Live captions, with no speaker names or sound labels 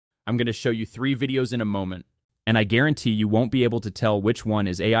I'm going to show you 3 videos in a moment, and I guarantee you won't be able to tell which one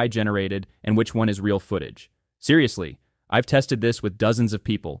is AI generated and which one is real footage. Seriously, I've tested this with dozens of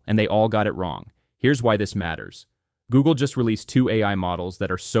people, and they all got it wrong. Here's why this matters. Google just released 2 AI models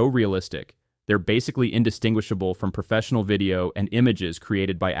that are so realistic, they're basically indistinguishable from professional video and images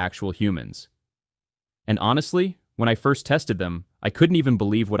created by actual humans. And honestly, when I first tested them, I couldn't even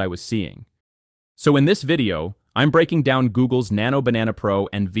believe what I was seeing. So in this video, I'm breaking down Google's Nano Banana Pro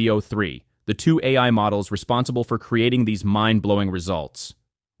and VO3, the 2 AI models responsible for creating these mind-blowing results.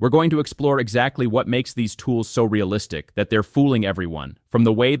 We're going to explore exactly what makes these tools so realistic that they're fooling everyone, from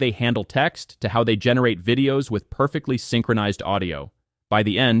the way they handle text to how they generate videos with perfectly synchronized audio. By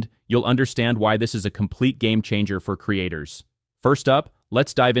the end, you'll understand why this is a complete game changer for creators. First up,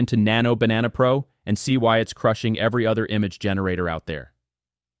 let's dive into Nano Banana Pro and see why it's crushing every other image generator out there.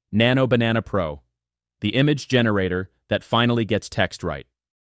 Nano Banana Pro, the image generator that finally gets text right.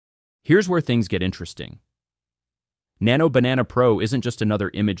 Here's where things get interesting. Nano Banana Pro isn't just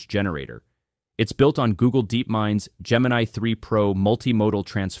another image generator. It's built on Google DeepMind's Gemini 3 Pro multimodal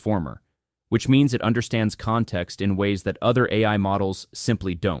transformer, which means it understands context in ways that other AI models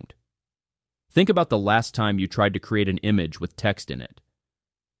simply don't. Think about the last time you tried to create an image with text in it.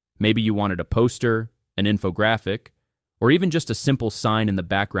 Maybe you wanted a poster, an infographic, or even just a simple sign in the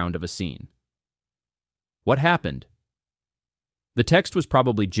background of a scene. What happened? The text was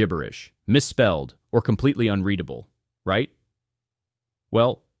probably gibberish, misspelled, or completely unreadable, right?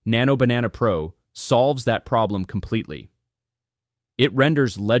 Well, Nano Banana Pro solves that problem completely. It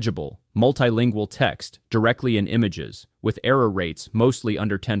renders legible, multilingual text directly in images, with error rates mostly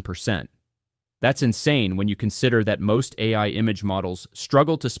under 10%. That's insane when you consider that most AI image models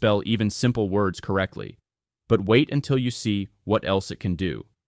struggle to spell even simple words correctly. But wait until you see what else it can do.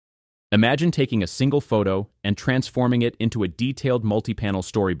 Imagine taking a single photo and transforming it into a detailed multi-panel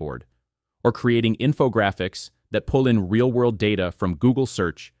storyboard, or creating infographics that pull in real-world data from Google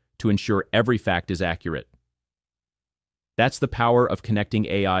Search to ensure every fact is accurate. That's the power of connecting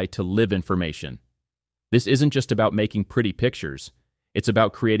AI to live information. This isn't just about making pretty pictures. It's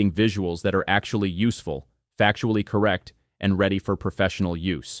about creating visuals that are actually useful, factually correct, and ready for professional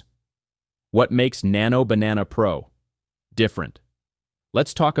use. What makes Nano Banana Pro different?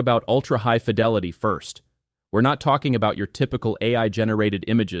 Let's talk about ultra-high fidelity first. We're not talking about your typical AI-generated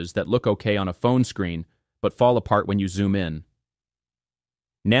images that look okay on a phone screen, but fall apart when you zoom in.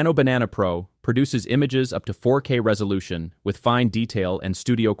 Nano Banana Pro produces images up to 4K resolution with fine detail and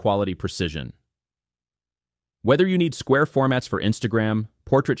studio-quality precision. Whether you need square formats for Instagram,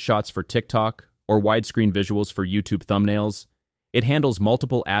 portrait shots for TikTok, or widescreen visuals for YouTube thumbnails, it handles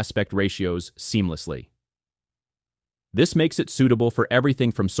multiple aspect ratios seamlessly. This makes it suitable for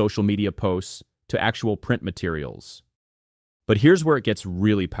everything from social media posts to actual print materials. But here's where it gets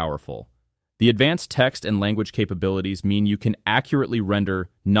really powerful. The advanced text and language capabilities mean you can accurately render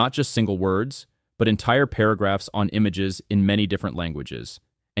not just single words, but entire paragraphs on images in many different languages.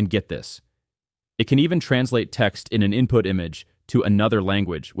 And get this, it can even translate text in an input image to another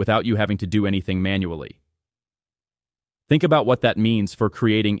language without you having to do anything manually. Think about what that means for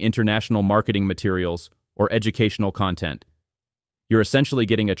creating international marketing materials or educational content. You're essentially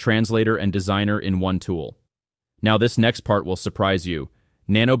getting a translator and designer in one tool. Now this next part will surprise you.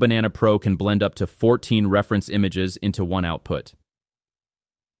 Nano Banana Pro can blend up to 14 reference images into one output.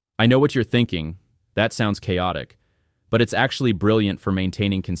 I know what you're thinking, that sounds chaotic, but it's actually brilliant for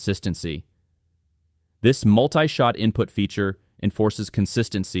maintaining consistency. This multi-shot input feature enforces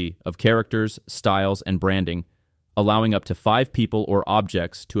consistency of characters, styles, and branding, allowing up to 5 people or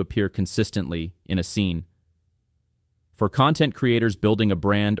objects to appear consistently in a scene. For content creators building a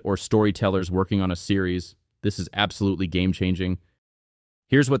brand or storytellers working on a series, this is absolutely game-changing.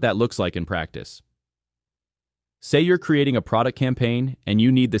 Here's what that looks like in practice. Say you're creating a product campaign and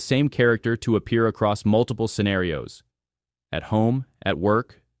you need the same character to appear across multiple scenarios. At home, at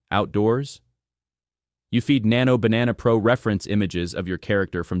work, outdoors. You feed Nano Banana Pro reference images of your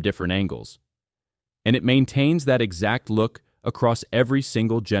character from different angles, and it maintains that exact look across every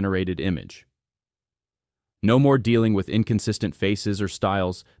single generated image. No more dealing with inconsistent faces or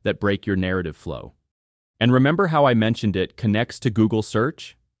styles that break your narrative flow. And remember how I mentioned it connects to Google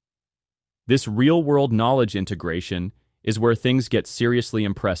Search? This real-world knowledge integration is where things get seriously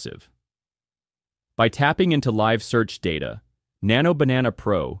impressive. By tapping into live search data, Nano Banana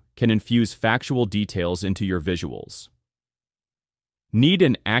Pro can infuse factual details into your visuals. Need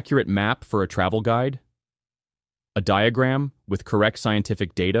an accurate map for a travel guide? A diagram with correct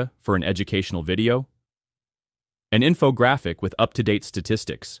scientific data for an educational video? An infographic with up-to-date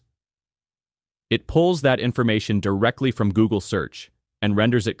statistics? It pulls that information directly from Google Search, and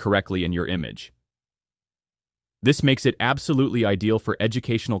renders it correctly in your image. This makes it absolutely ideal for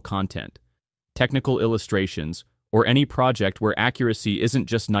educational content, technical illustrations, or any project where accuracy isn't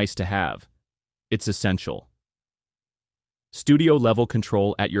just nice to have. It's essential. Studio-level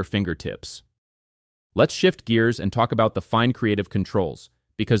control at your fingertips. Let's shift gears and talk about the fine creative controls,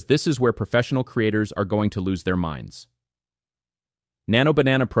 because this is where professional creators are going to lose their minds. Nano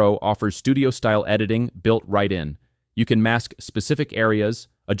Banana Pro offers studio-style editing built right in. You can mask specific areas,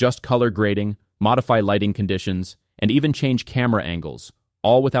 adjust color grading, modify lighting conditions, and even change camera angles,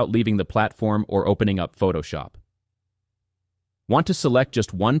 all without leaving the platform or opening up Photoshop. Want to select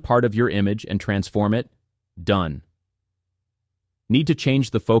just one part of your image and transform it? Done. Need to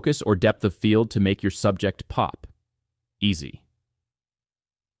change the focus or depth of field to make your subject pop? Easy.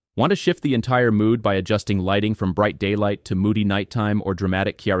 Want to shift the entire mood by adjusting lighting from bright daylight to moody nighttime or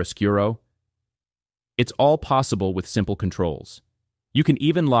dramatic chiaroscuro? It's all possible with simple controls. You can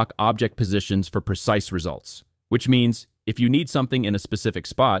even lock object positions for precise results, which means if you need something in a specific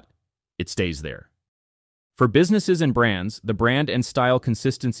spot, it stays there. For businesses and brands, the brand and style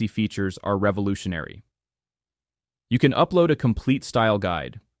consistency features are revolutionary. You can upload a complete style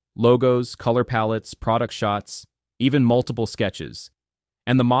guide, logos, color palettes, product shots, even multiple sketches,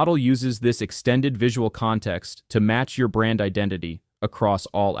 and the model uses this extended visual context to match your brand identity across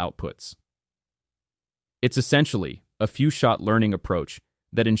all outputs. It's essentially a few-shot learning approach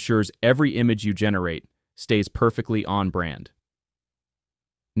that ensures every image you generate stays perfectly on brand.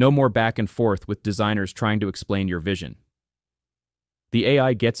 No more back and forth with designers trying to explain your vision. The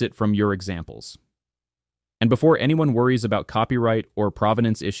AI gets it from your examples. And before anyone worries about copyright or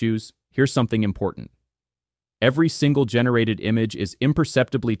provenance issues, here's something important. Every single generated image is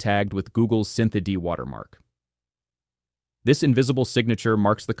imperceptibly tagged with Google's SynthID watermark. This invisible signature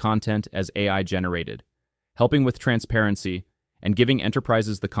marks the content as AI generated, helping with transparency and giving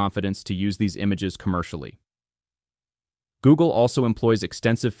enterprises the confidence to use these images commercially. Google also employs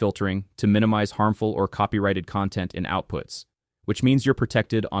extensive filtering to minimize harmful or copyrighted content in outputs, which means you're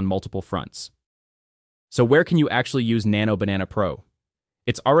protected on multiple fronts. So where can you actually use Nano Banana Pro?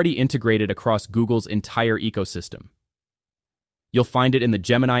 It's already integrated across Google's entire ecosystem. You'll find it in the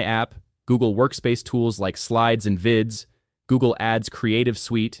Gemini app, Google Workspace tools like Slides and Vids, Google Ads Creative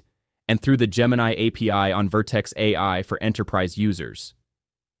Suite, and through the Gemini API on Vertex AI for enterprise users.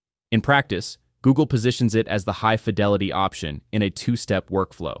 In practice, Google positions it as the high-fidelity option in a two-step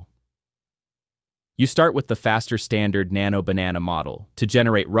workflow. You start with the faster standard Nano Banana model to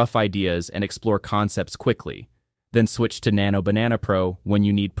generate rough ideas and explore concepts quickly, then switch to Nano Banana Pro when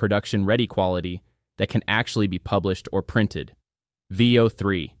you need production-ready quality that can actually be published or printed. Veo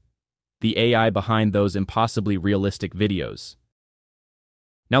 3, the AI behind those impossibly realistic videos.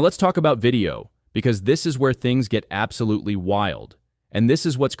 Now let's talk about video, because this is where things get absolutely wild. And this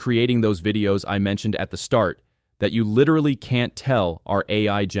is what's creating those videos I mentioned at the start that you literally can't tell are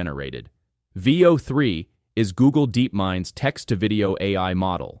AI generated. Veo 3 is Google DeepMind's text-to-video AI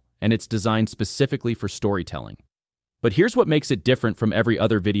model, and it's designed specifically for storytelling. But here's what makes it different from every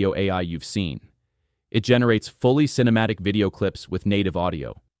other video AI you've seen. It generates fully cinematic video clips with native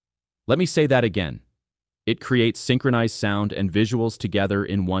audio. Let me say that again. It creates synchronized sound and visuals together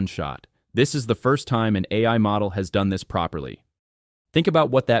in one shot. This is the first time an AI model has done this properly. Think about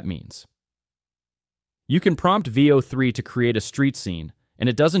what that means. You can prompt Veo 3 to create a street scene, and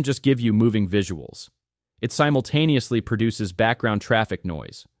it doesn't just give you moving visuals. It simultaneously produces background traffic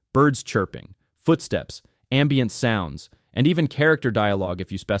noise, birds chirping, footsteps, ambient sounds, and even character dialogue if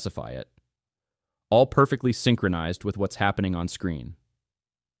you specify it. All perfectly synchronized with what's happening on screen.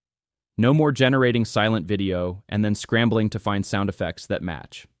 No more generating silent video and then scrambling to find sound effects that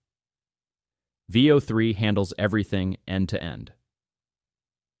match. Veo 3 handles everything end to end.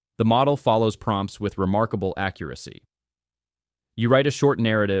 The model follows prompts with remarkable accuracy. You write a short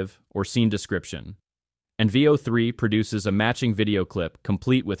narrative or scene description, and Veo 3 produces a matching video clip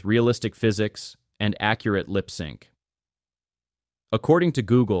complete with realistic physics and accurate lip sync. According to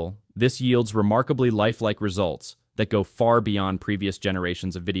Google, this yields remarkably lifelike results that go far beyond previous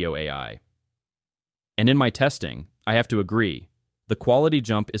generations of video AI. And in my testing, I have to agree, the quality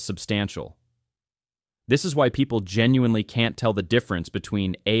jump is substantial. This is why people genuinely can't tell the difference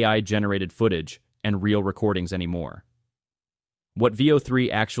between AI-generated footage and real recordings anymore. What Veo 3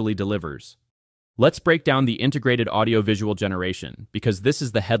 actually delivers. Let's break down the integrated audio-visual generation, because this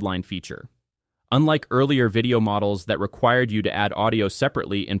is the headline feature. Unlike earlier video models that required you to add audio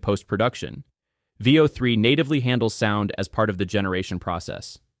separately in post-production, Veo 3 natively handles sound as part of the generation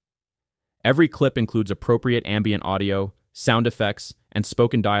process. Every clip includes appropriate ambient audio, sound effects, and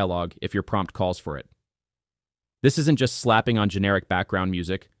spoken dialogue if your prompt calls for it. This isn't just slapping on generic background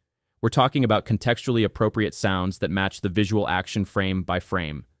music. We're talking about contextually appropriate sounds that match the visual action frame by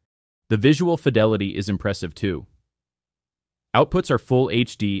frame. The visual fidelity is impressive too. Outputs are full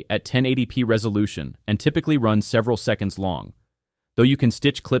HD at 1080p resolution and typically run several seconds long, though you can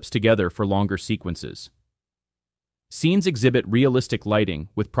stitch clips together for longer sequences. Scenes exhibit realistic lighting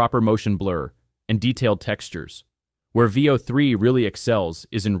with proper motion blur and detailed textures. Where VO3 really excels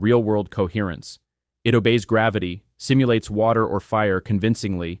is in real-world coherence. It obeys gravity, simulates water or fire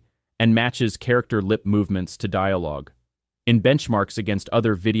convincingly, and matches character lip movements to dialogue. In benchmarks against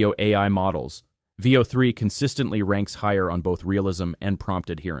other video AI models, VO3 consistently ranks higher on both realism and prompt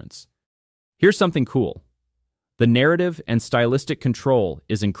adherence. Here's something cool. The narrative and stylistic control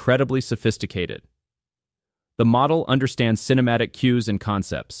is incredibly sophisticated. The model understands cinematic cues and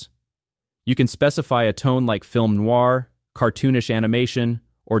concepts. You can specify a tone like film noir, cartoonish animation,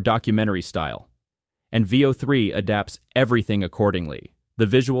 or documentary style. And VO3 adapts everything accordingly. The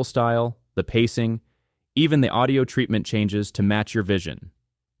visual style, the pacing, even the audio treatment changes to match your vision.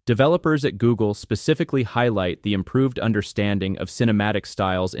 Developers at Google specifically highlight the improved understanding of cinematic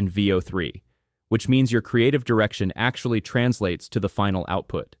styles in VO3, which means your creative direction actually translates to the final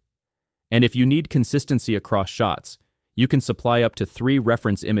output. And if you need consistency across shots, you can supply up to 3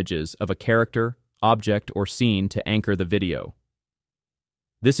 reference images of a character, object, or scene to anchor the video.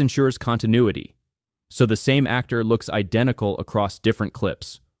 This ensures continuity, so the same actor looks identical across different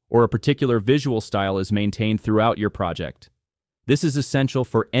clips, or a particular visual style is maintained throughout your project. This is essential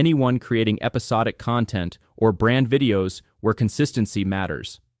for anyone creating episodic content or brand videos where consistency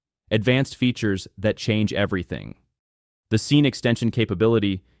matters. Advanced features that change everything. The scene extension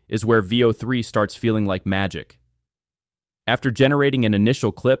capability is where VO3 starts feeling like magic. After generating an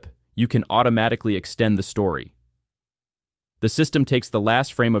initial clip, you can automatically extend the story. The system takes the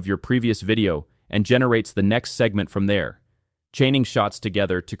last frame of your previous video and generates the next segment from there, chaining shots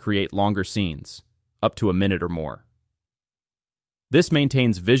together to create longer scenes, up to a minute or more. This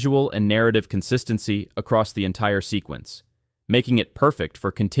maintains visual and narrative consistency across the entire sequence, making it perfect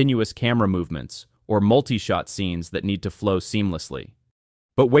for continuous camera movements or multi-shot scenes that need to flow seamlessly.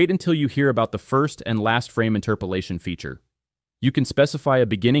 But wait until you hear about the first and last frame interpolation feature. You can specify a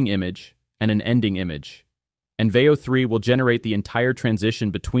beginning image and an ending image, and VO3 will generate the entire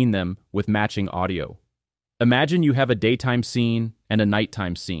transition between them with matching audio. Imagine you have a daytime scene and a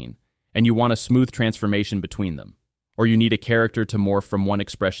nighttime scene, and you want a smooth transformation between them, or you need a character to morph from one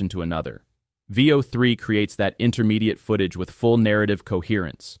expression to another. VO3 creates that intermediate footage with full narrative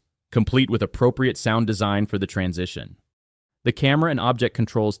coherence, complete with appropriate sound design for the transition. The camera and object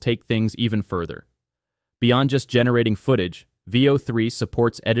controls take things even further. Beyond just generating footage, VO3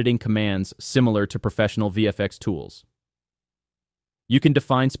 supports editing commands similar to professional VFX tools. You can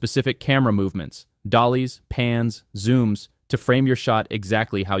define specific camera movements, dollies, pans, zooms, to frame your shot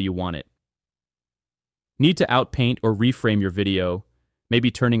exactly how you want it. Need to outpaint or reframe your video, maybe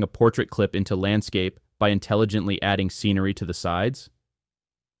turning a portrait clip into landscape by intelligently adding scenery to the sides?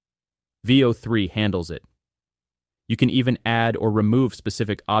 VO3 handles it. You can even add or remove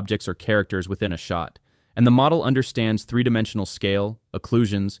specific objects or characters within a shot, and the model understands 3-dimensional scale,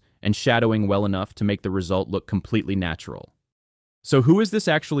 occlusions, and shadowing well enough to make the result look completely natural. So who is this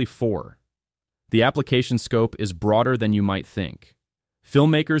actually for? The application scope is broader than you might think.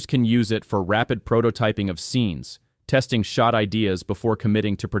 Filmmakers can use it for rapid prototyping of scenes, testing shot ideas before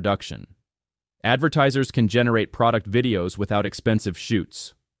committing to production. Advertisers can generate product videos without expensive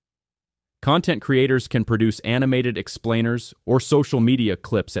shoots. Content creators can produce animated explainers or social media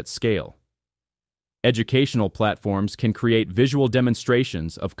clips at scale. Educational platforms can create visual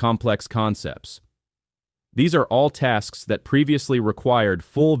demonstrations of complex concepts. These are all tasks that previously required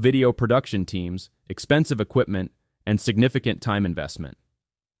full video production teams, expensive equipment, and significant time investment.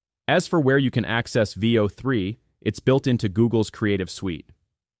 As for where you can access VO3, it's built into Google's Creative Suite.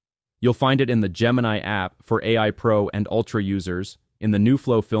 You'll find it in the Gemini app for AI Pro and Ultra users, in the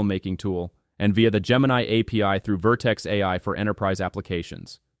NewFlow filmmaking tool, and via the Gemini API through Vertex AI for enterprise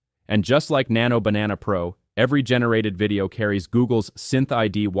applications. And just like Nano Banana Pro, every generated video carries Google's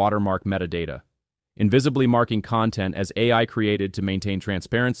SynthID watermark metadata, invisibly marking content as AI created to maintain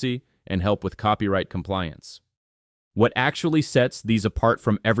transparency and help with copyright compliance. What actually sets these apart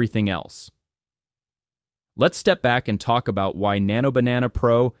from everything else? Let's step back and talk about why Nano Banana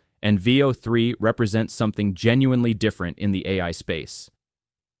Pro and VO3 represent something genuinely different in the AI space.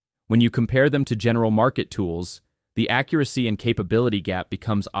 When you compare them to general market tools, the accuracy and capability gap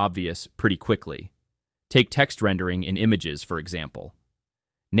becomes obvious pretty quickly. Take text rendering in images, for example.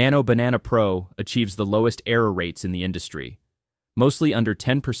 Nano Banana Pro achieves the lowest error rates in the industry, mostly under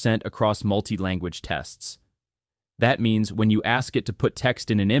 10% across multi-language tests. That means when you ask it to put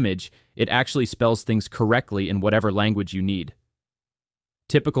text in an image, it actually spells things correctly in whatever language you need.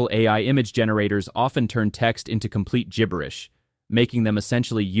 Typical AI image generators often turn text into complete gibberish, making them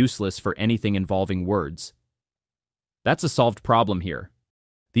essentially useless for anything involving words. That's a solved problem here.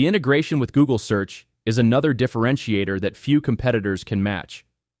 The integration with Google Search is another differentiator that few competitors can match.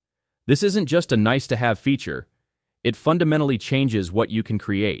 This isn't just a nice-to-have feature, it fundamentally changes what you can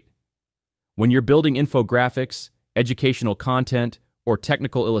create. When you're building infographics, educational content, or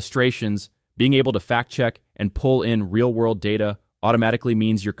technical illustrations, being able to fact-check and pull in real-world data automatically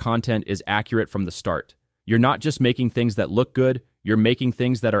means your content is accurate from the start. You're not just making things that look good, you're making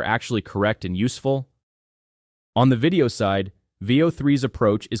things that are actually correct and useful. On the video side, Veo 3's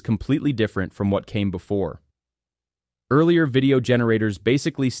approach is completely different from what came before. Earlier video generators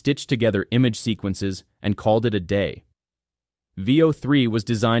basically stitched together image sequences and called it a day. Veo 3 was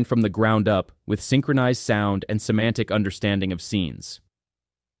designed from the ground up with synchronized sound and semantic understanding of scenes.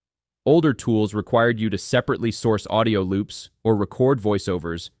 Older tools required you to separately source audio loops or record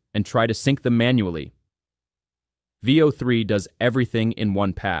voiceovers and try to sync them manually. Veo 3 does everything in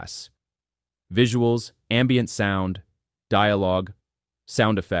one pass. Visuals, ambient sound, dialogue,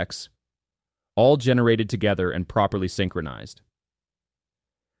 sound effects, all generated together and properly synchronized.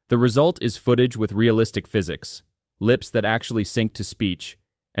 The result is footage with realistic physics, lips that actually sync to speech,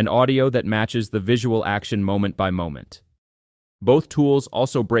 and audio that matches the visual action moment by moment. Both tools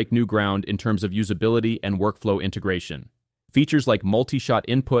also break new ground in terms of usability and workflow integration. Features like multi-shot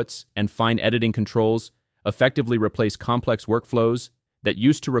inputs and fine editing controls effectively replace complex workflows that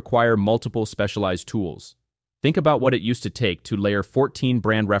used to require multiple specialized tools. Think about what it used to take to layer 14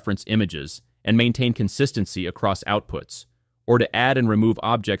 brand reference images and maintain consistency across outputs, or to add and remove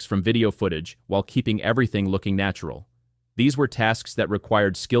objects from video footage while keeping everything looking natural. These were tasks that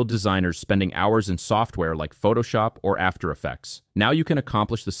required skilled designers spending hours in software like Photoshop or After Effects. Now you can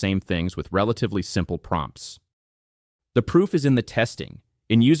accomplish the same things with relatively simple prompts. The proof is in the testing.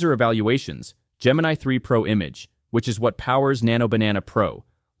 In user evaluations, Gemini 3 Pro Image, which is what powers Nano Banana Pro,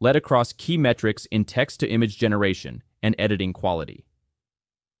 led across key metrics in text-to-image generation and editing quality.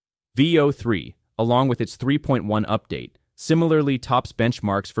 Veo 3, along with its 3.1 update, similarly tops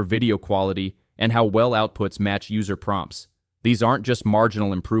benchmarks for video quality and how well outputs match user prompts. These aren't just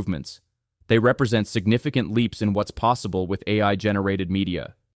marginal improvements. They represent significant leaps in what's possible with AI-generated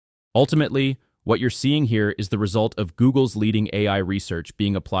media. Ultimately, what you're seeing here is the result of Google's leading AI research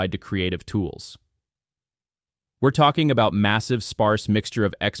being applied to creative tools. We're talking about massive, sparse mixture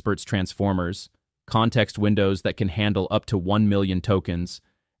of experts transformers, context windows that can handle up to 1 million tokens,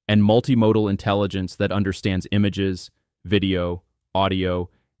 and multimodal intelligence that understands images, video, audio,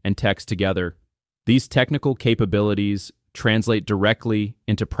 and text together. These technical capabilities translate directly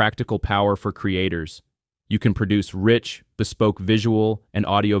into practical power for creators. You can produce rich, bespoke visual and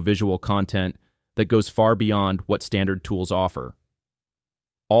audio-visual content that goes far beyond what standard tools offer,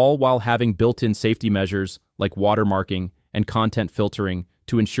 all while having built-in safety measures like watermarking and content filtering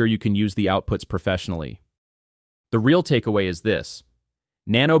to ensure you can use the outputs professionally. The real takeaway is this: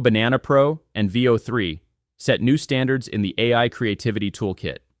 Nano Banana Pro and Veo 3 set new standards in the AI creativity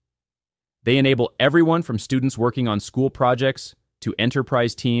toolkit. They enable everyone from students working on school projects to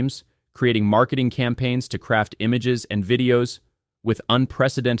enterprise teams creating marketing campaigns to craft images and videos with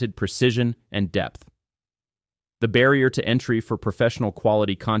unprecedented precision and depth. The barrier to entry for professional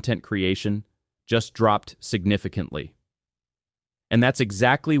quality content creation just dropped significantly. And that's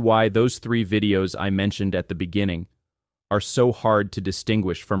exactly why those 3 videos I mentioned at the beginning are so hard to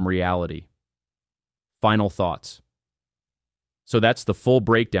distinguish from reality. Final thoughts. So that's the full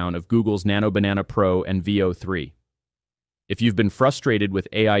breakdown of Google's Nano Banana Pro and Veo 3. If you've been frustrated with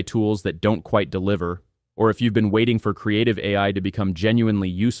AI tools that don't quite deliver, or if you've been waiting for creative AI to become genuinely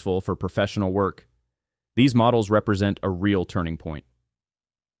useful for professional work, these models represent a real turning point.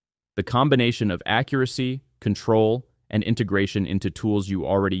 The combination of accuracy, control, and integration into tools you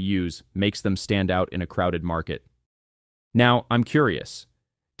already use makes them stand out in a crowded market. Now, I'm curious,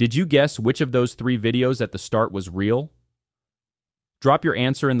 did you guess which of those 3 videos at the start was real? Drop your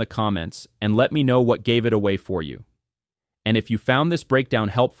answer in the comments and let me know what gave it away for you. And if you found this breakdown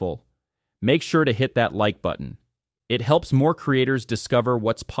helpful, make sure to hit that like button. It helps more creators discover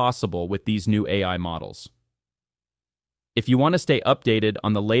what's possible with these new AI models. If you want to stay updated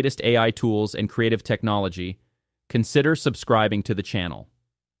on the latest AI tools and creative technology, consider subscribing to the channel.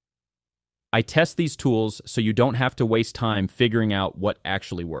 I test these tools so you don't have to waste time figuring out what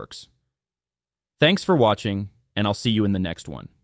actually works. Thanks for watching, and I'll see you in the next one.